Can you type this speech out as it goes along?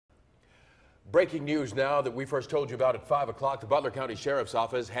Breaking news now that we first told you about at 5 o'clock. The Butler County Sheriff's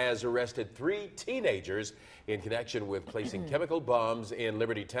Office has arrested 3 teenagers in connection with placing chemical bombs in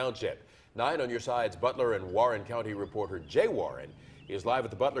Liberty Township. 9 on your side's Butler and Warren County reporter Jay Warren is live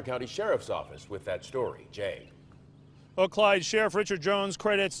at the Butler County Sheriff's Office with that story. Jay. Well, Clyde, Sheriff Richard Jones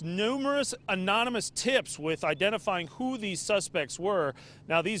credits numerous anonymous tips with identifying who these suspects were.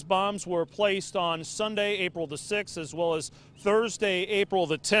 Now, these bombs were placed on Sunday, April the 6th, as well as Thursday, April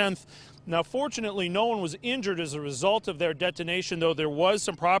the 10th. Now, fortunately, no one was injured as a result of their detonation, though there was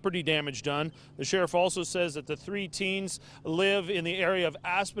some property damage done. The sheriff also says that the 3 teens live in the area of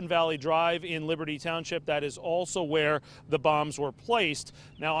Aspen Valley Drive in Liberty Township. That is also where the bombs were placed.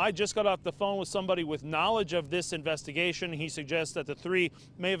 Now, I just got off the phone with somebody with knowledge of this investigation. He suggests that the 3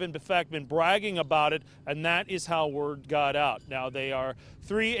 may have in fact been bragging about it, and that is how word got out. Now, they are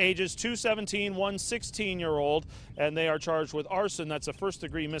 3 ages, 2 17, 1 16-year-old, and they are charged with arson. That's a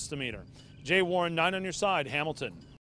first-degree misdemeanor. Jay Warren, 9 on your side, Hamilton.